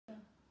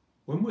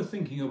When we're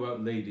thinking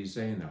about Lady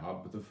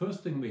Zainab, the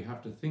first thing we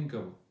have to think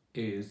of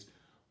is,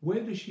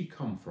 where does she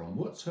come from?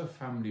 What's her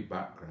family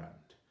background?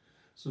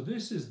 So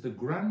this is the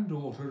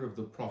granddaughter of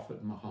the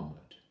Prophet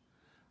Muhammad,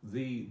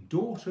 the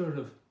daughter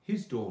of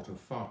his daughter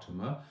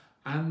Fatima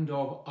and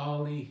of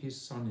Ali,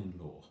 his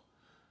son-in-law.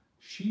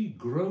 She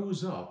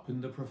grows up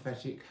in the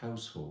prophetic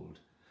household,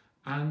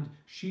 and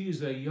she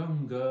is a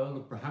young girl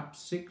of perhaps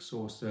 6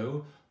 or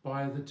so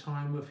by the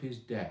time of his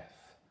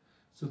death.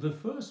 So the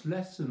first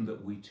lesson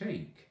that we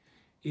take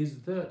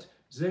is that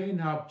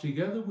Zainab,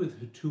 together with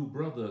her 2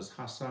 brothers,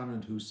 Hassan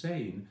and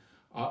Hussein,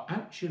 are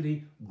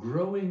actually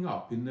growing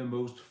up in the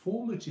most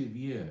formative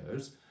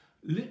years,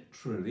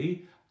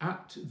 literally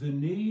at the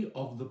knee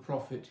of the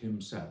Prophet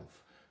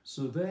himself.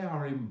 So they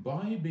are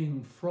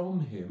imbibing from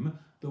him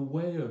the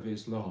way of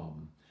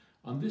Islam.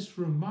 And this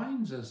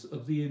reminds us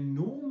of the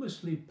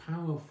enormously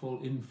powerful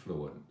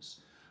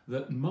influence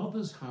that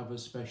mothers have,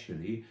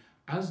 especially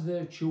as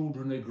their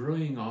children are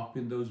growing up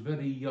in those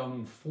very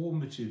young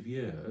formative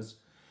years,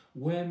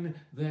 when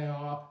they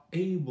are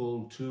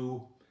able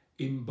to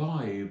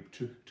imbibe,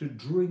 to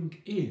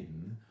drink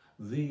in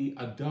the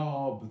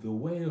adab, the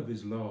way of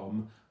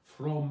Islam,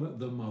 from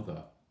the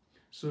mother.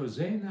 So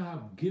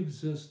Zainab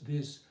gives us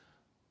this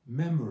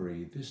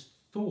memory, this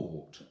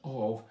thought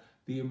of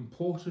the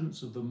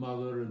importance of the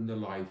mother in the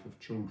life of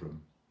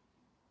children.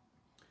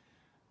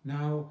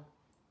 Now,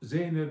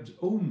 Zainab's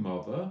own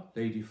mother,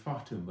 Lady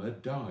Fatima,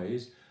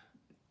 dies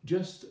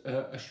just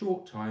a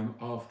short time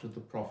after the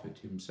Prophet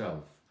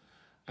himself.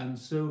 And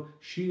so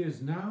she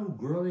is now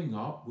growing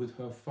up with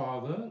her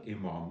father,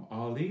 Imam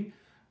Ali,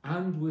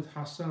 and with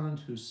Hassan and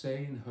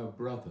Hussein, her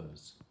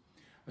brothers.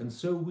 And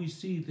so we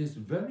see this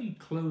very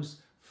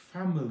close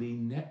family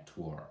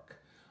network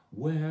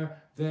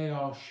where they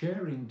are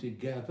sharing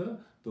together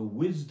the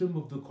wisdom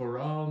of the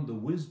Quran, the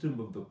wisdom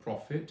of the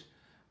Prophet,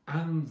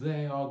 and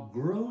they are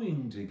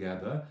growing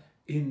together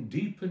in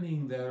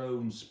deepening their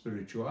own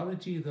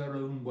spirituality, their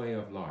own way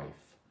of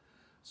life.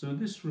 So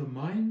this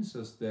reminds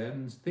us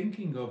then,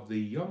 thinking of the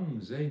young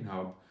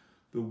Zainab,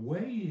 the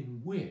way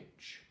in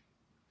which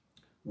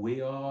we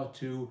are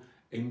to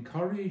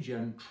encourage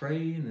and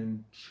train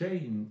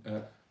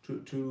and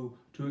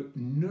to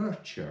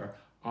nurture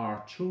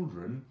our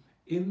children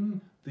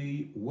in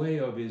the way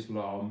of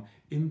Islam,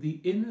 in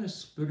the inner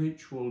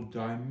spiritual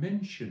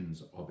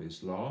dimensions of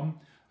Islam,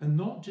 and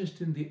not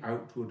just in the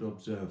outward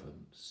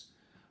observance.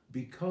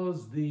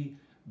 Because the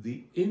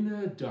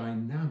inner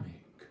dynamic,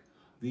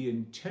 the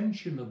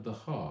intention of the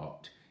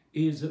heart,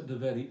 is at the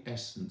very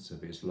essence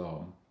of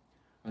Islam.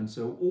 And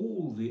so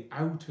all the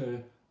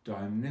outer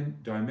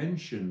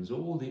dimensions,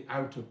 all the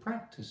outer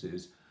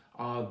practices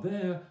are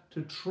there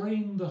to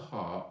train the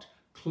heart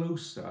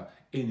closer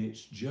in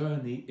its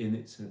journey, in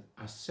its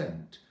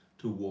ascent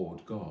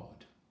toward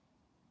God.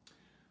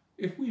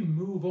 If we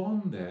move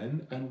on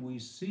then and we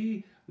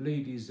see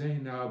Lady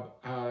Zainab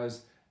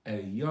as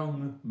a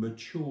young,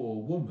 mature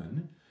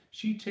woman,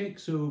 she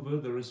takes over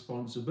the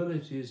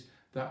responsibilities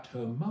that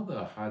her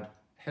mother had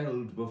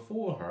held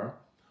before her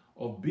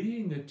of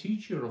being a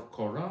teacher of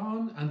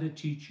Quran and a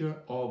teacher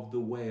of the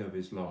way of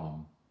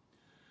Islam.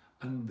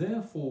 And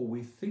therefore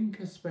we think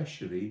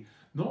especially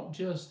not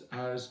just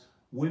as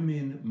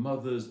women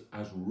mothers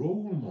as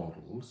role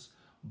models,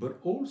 but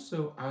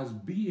also as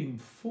being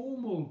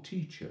formal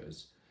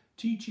teachers,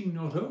 teaching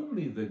not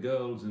only the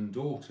girls and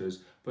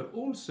daughters, but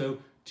also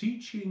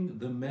teaching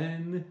the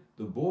men,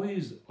 the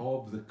boys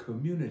of the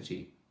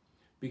community.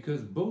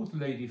 Because both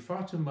Lady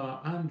Fatima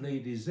and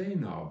Lady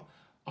Zainab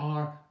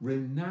are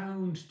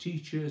renowned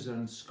teachers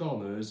and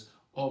scholars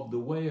of the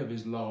way of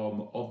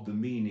Islam, of the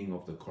meaning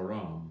of the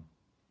Quran.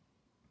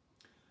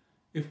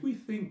 If we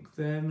think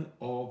then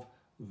of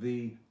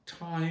the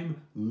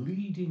time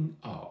leading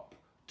up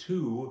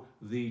to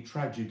the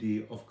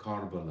tragedy of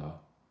Karbala,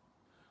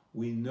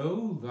 we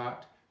know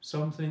that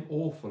something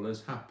awful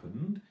has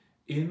happened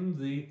in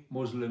the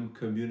Muslim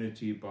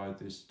community by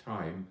this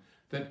time,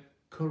 that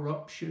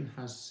corruption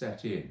has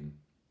set in.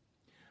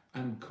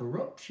 And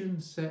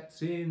corruption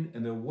sets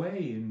in a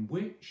way in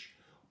which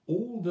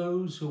all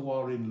those who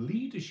are in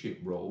leadership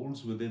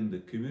roles within the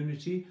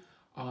community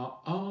are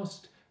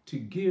asked to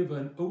give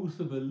an oath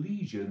of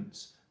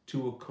allegiance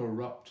to a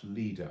corrupt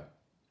leader.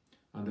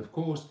 And of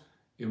course,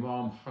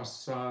 Imam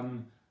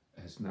Hassan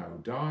has now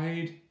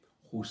died.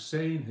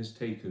 Hussein has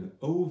taken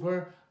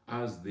over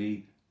as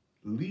the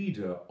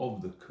leader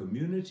of the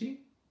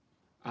community,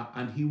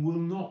 and he will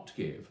not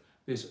give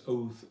this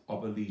oath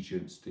of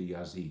allegiance to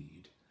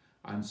Yazid.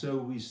 And so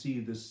we see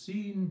the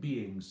scene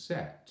being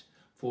set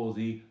for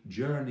the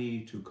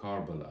journey to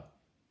Karbala.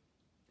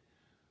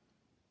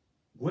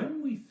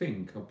 When we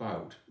think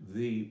about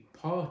the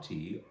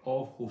party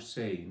of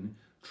Hussein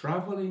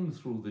travelling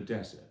through the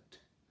desert,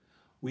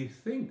 we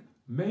think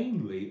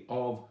mainly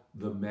of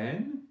the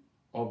men,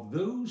 of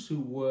those who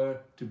were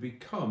to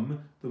become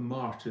the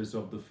martyrs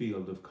of the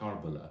field of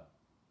Karbala.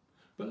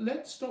 But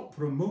let's stop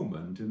for a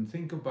moment and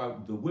think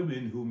about the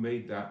women who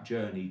made that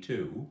journey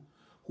too,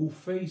 who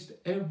faced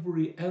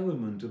every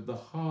element of the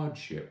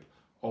hardship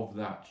of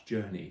that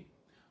journey.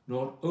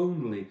 not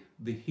only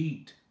the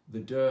heat, the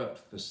dirt,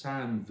 the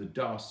sand, the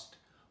dust,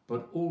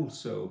 but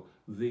also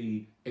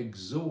the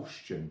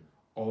exhaustion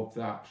of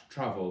that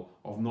travel,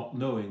 of not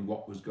knowing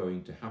what was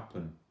going to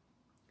happen.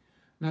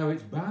 Now,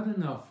 it's bad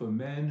enough for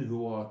men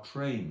who are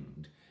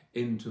trained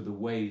into the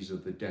ways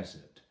of the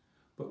desert.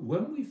 But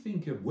when we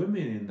think of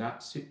women in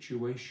that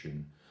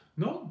situation,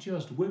 not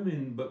just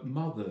women but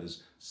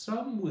mothers,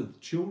 some with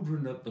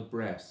children at the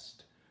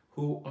breast,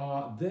 who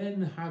are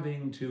then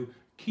having to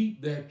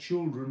keep their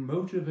children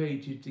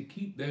motivated, to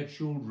keep their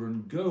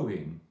children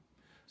going,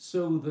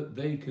 so that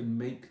they can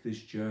make this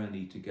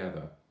journey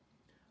together.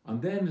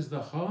 And then as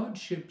the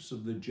hardships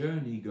of the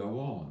journey go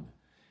on,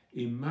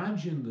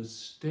 imagine the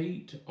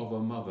state of a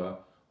mother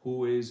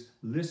who is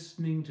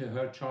listening to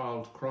her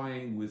child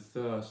crying with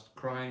thirst,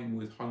 crying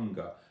with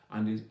hunger,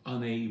 and is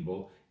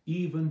unable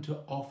even to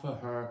offer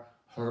her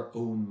her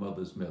own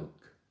mother's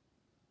milk.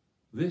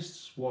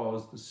 This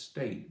was the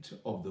state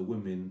of the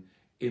women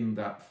in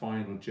that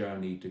final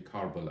journey to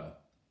Karbala.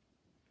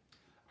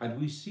 And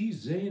we see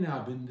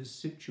Zainab in this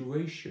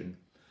situation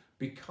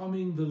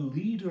becoming the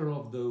leader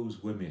of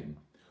those women,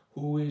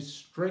 who is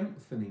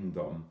strengthening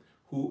them,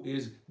 who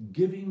is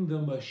giving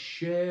them a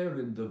share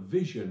in the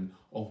vision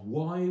of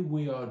why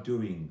we are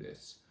doing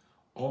this,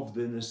 of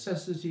the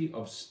necessity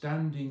of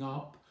standing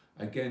up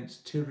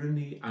against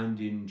tyranny and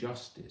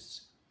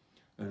injustice.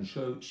 And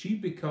so she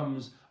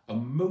becomes a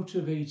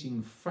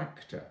motivating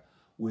factor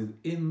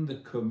within the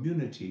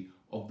community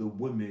of the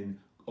women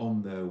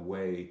on their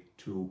way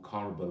to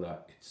Karbala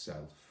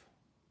itself.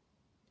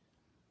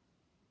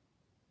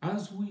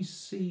 As we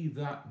see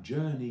that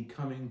journey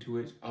coming to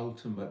its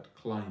ultimate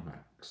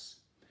climax,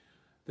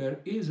 there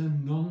is a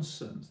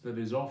nonsense that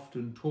is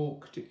often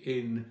talked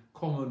in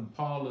common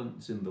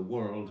parlance in the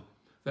world,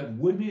 that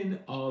women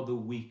are the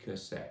weaker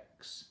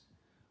sex.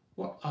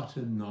 What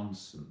utter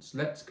nonsense.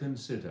 Let's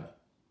consider.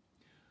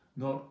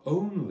 Not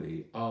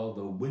only are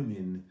the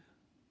women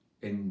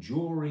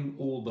enduring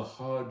all the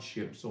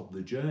hardships of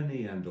the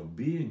journey and of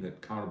being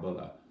at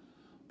Karbala,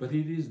 but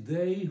it is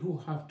they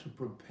who have to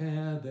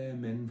prepare their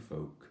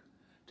menfolk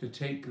to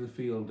take the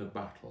field of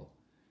battle,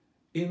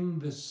 in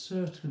the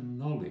certain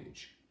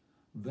knowledge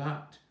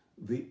that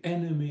the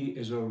enemy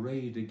is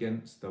arrayed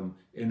against them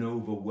in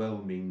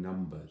overwhelming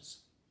numbers.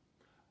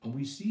 And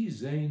we see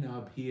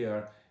Zainab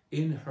here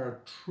in her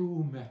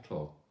true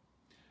mettle.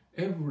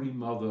 Every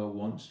mother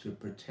wants to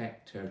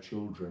protect her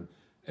children.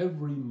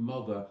 Every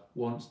mother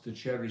wants to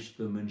cherish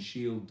them and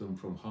shield them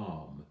from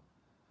harm.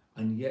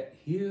 And yet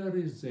here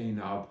is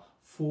Zainab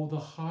for the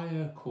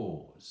higher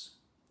cause.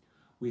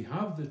 We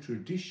have the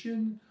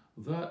tradition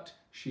that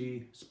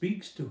she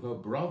speaks to her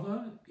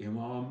brother,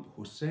 Imam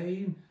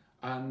Hussein,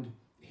 and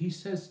he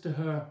says to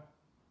her,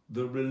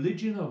 "The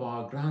religion of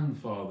our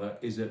grandfather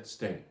is at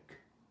stake."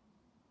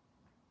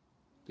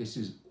 This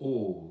is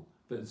all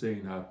that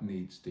Zainab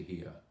needs to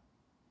hear.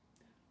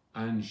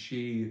 And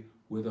she,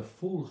 with a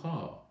full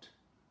heart,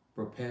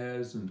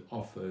 prepares and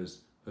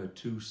offers her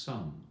two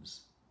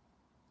sons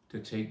to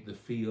take the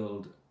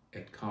field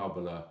at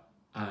Karbala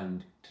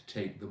and to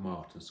take the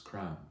martyr's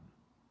crown.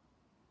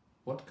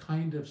 What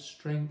kind of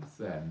strength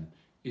then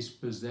is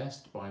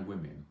possessed by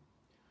women,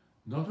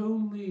 not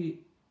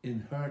only in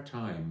her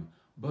time,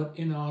 but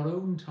in our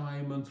own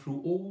time and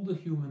through all the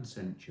human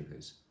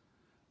centuries?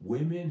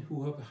 Women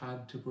who have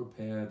had to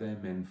prepare their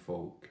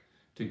menfolk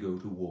to go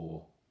to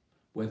war,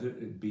 whether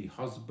it be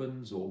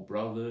husbands or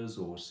brothers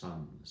or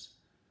sons,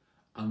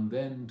 and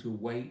then to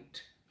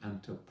wait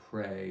and to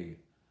pray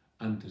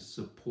and to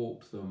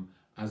support them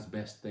as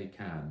best they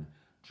can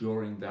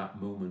during that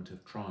moment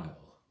of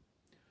trial.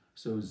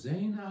 So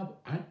Zainab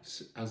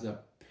acts as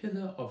a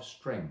pillar of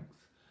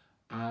strength,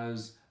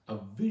 as a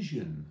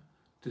vision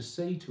to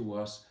say to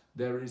us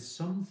there is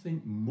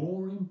something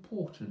more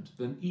important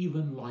than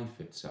even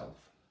life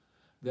itself.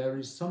 There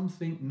is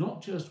something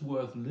not just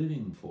worth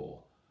living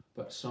for,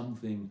 but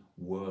something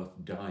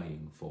worth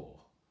dying for,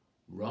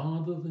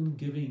 rather than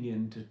giving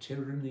in to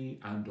tyranny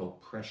and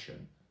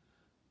oppression,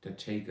 to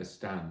take a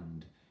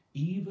stand,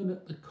 even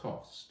at the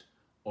cost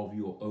of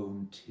your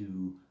own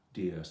two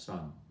dear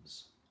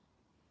sons.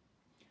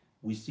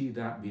 We see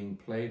that being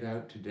played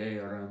out today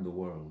around the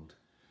world.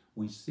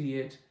 We see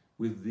it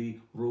with the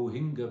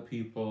Rohingya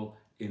people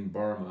in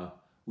Burma.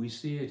 We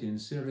see it in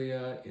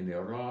Syria, in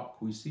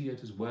Iraq. We see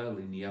it as well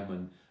in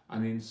Yemen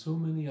and in so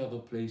many other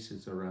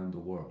places around the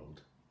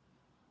world.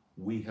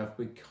 We have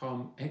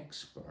become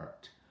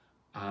expert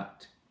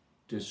at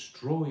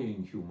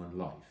destroying human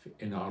life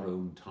in our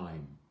own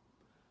time.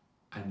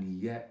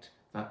 And yet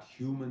that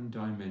human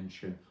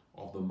dimension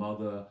of the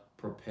mother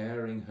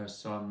preparing her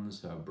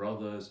sons, her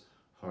brothers,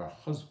 her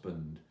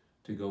husband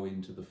to go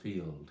into the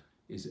field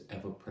is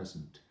ever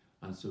present.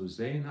 And so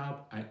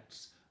Zainab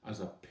acts as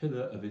a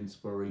pillar of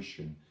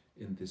inspiration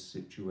in this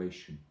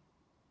situation.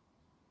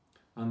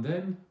 And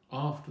then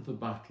after the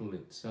battle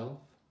itself,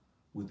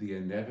 with the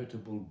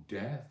inevitable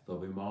death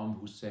of Imam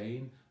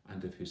Hussein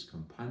and of his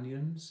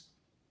companions,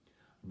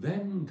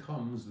 then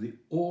comes the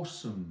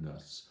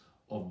awesomeness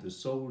of the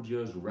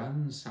soldiers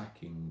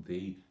ransacking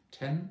the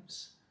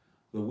tents,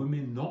 the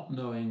women not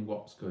knowing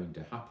what's going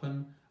to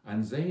happen,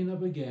 and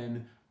Zainab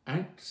again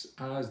acts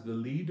as the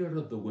leader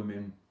of the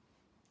women,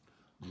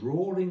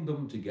 drawing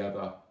them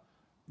together,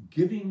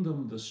 giving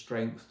them the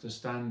strength to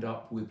stand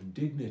up with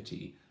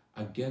dignity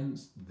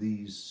against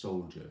these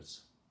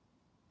soldiers.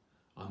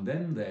 And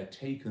then they're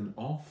taken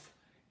off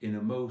in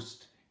a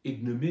most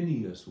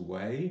ignominious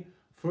way,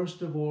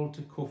 first of all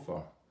to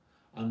Kufr,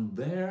 and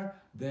there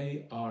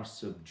they are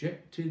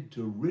subjected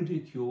to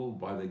ridicule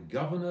by the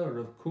governor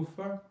of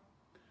Kufr,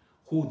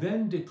 who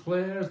then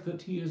declares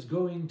that he is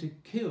going to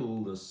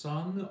kill the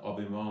son of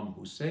Imam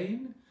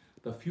Hussein,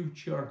 the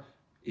future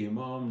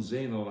Imam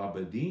Zain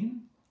al-Abidin.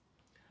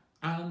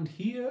 And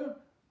here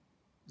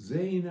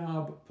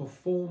Zainab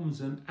performs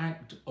an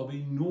act of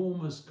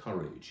enormous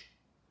courage.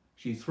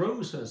 She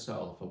throws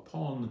herself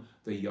upon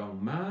the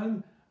young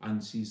man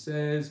and she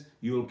says,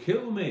 "You'll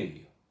kill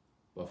me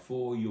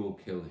before you'll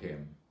kill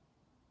him."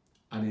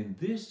 And in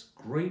this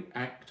great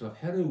act of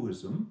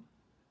heroism,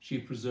 she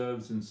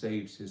preserves and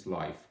saves his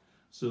life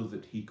so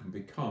that he can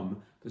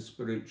become the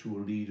spiritual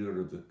leader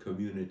of the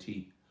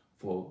community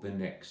for the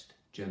next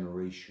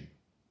generation.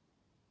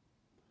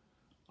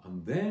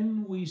 And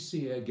then we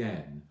see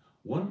again,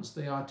 once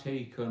they are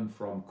taken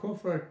from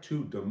Kufr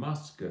to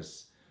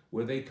Damascus,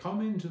 where they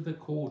come into the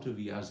court of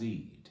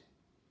Yazid.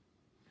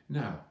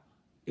 Now,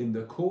 in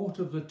the court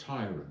of the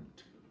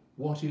tyrant,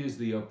 what is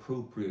the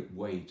appropriate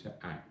way to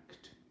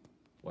act?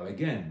 Well,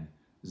 again,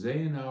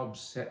 Zainab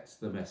sets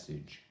the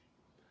message.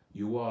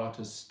 You are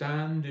to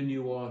stand and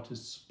you are to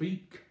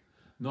speak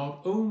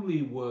not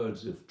only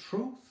words of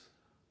truth,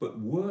 but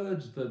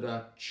words that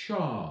are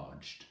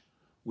charged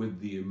with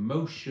the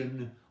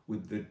emotion,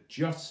 with the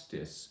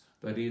justice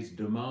that is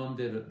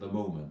demanded at the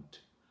moment.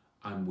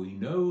 And we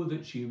know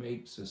that she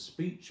makes a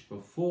speech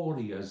before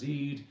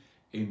Yazid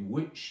in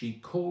which she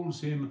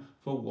calls him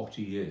for what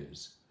he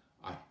is,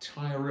 a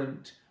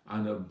tyrant,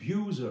 an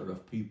abuser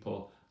of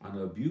people, an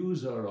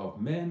abuser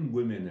of men,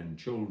 women and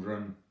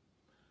children,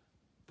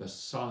 the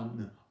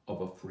son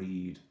of a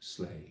freed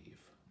slave.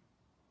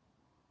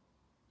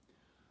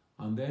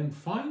 And then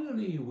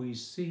finally we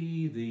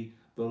see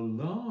the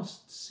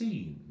last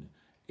scene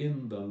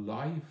in the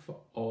life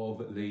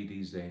of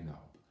Lady Zainab,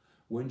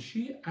 when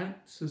she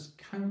acts as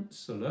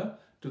counsellor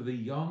to the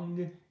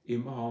young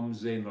Imam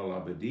Zain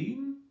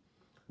al-Abidin,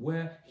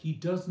 where he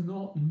does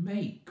not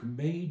make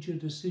major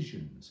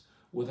decisions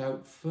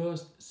without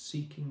first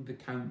seeking the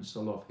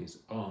counsel of his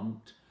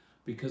aunt,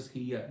 because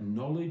he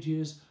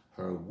acknowledges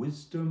her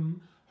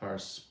wisdom, her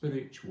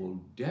spiritual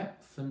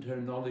depth, and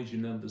her knowledge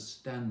and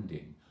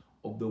understanding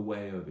of the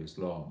way of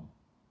Islam.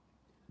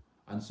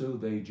 And so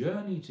they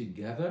journey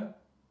together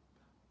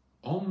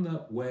on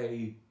the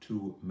way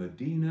to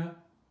Medina,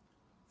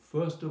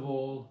 first of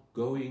all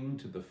going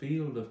to the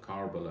field of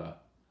Karbala,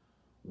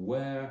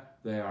 where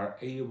they are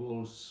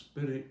able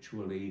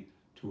spiritually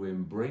to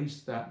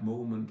embrace that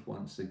moment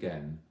once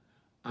again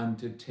and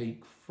to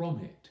take from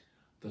it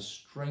the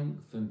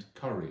strength and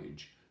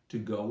courage to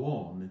go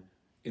on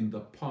in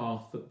the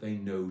path that they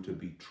know to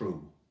be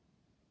true.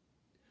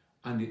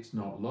 And it's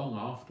not long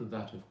after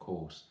that, of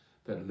course,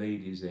 that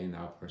Lady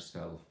Zainab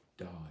herself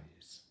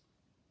dies.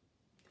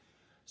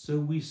 So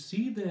we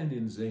see then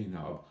in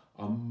Zainab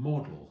a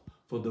model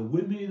for the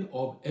women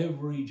of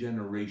every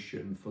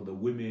generation, for the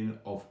women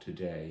of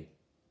today.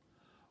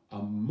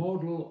 A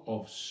model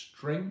of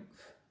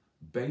strength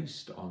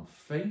based on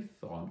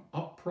faith, on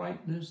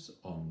uprightness,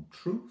 on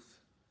truth.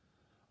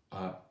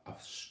 A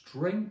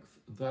strength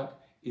that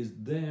is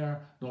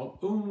there not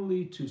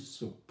only to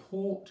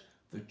support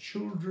the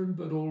children,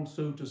 but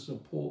also to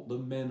support the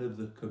men of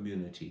the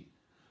community.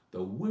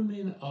 The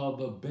women are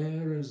the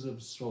bearers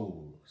of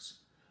souls.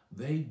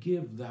 They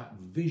give that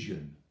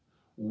vision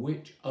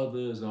which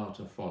others are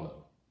to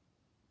follow.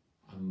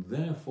 And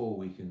therefore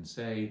we can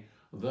say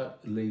that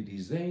Lady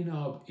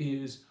Zainab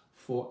is,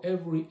 for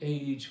every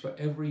age, for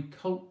every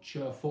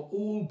culture, for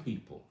all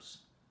peoples,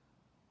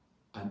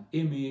 an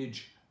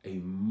image, a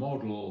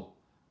model,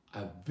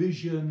 a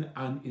vision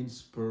and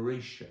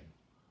inspiration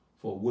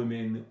for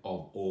women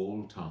of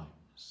all time.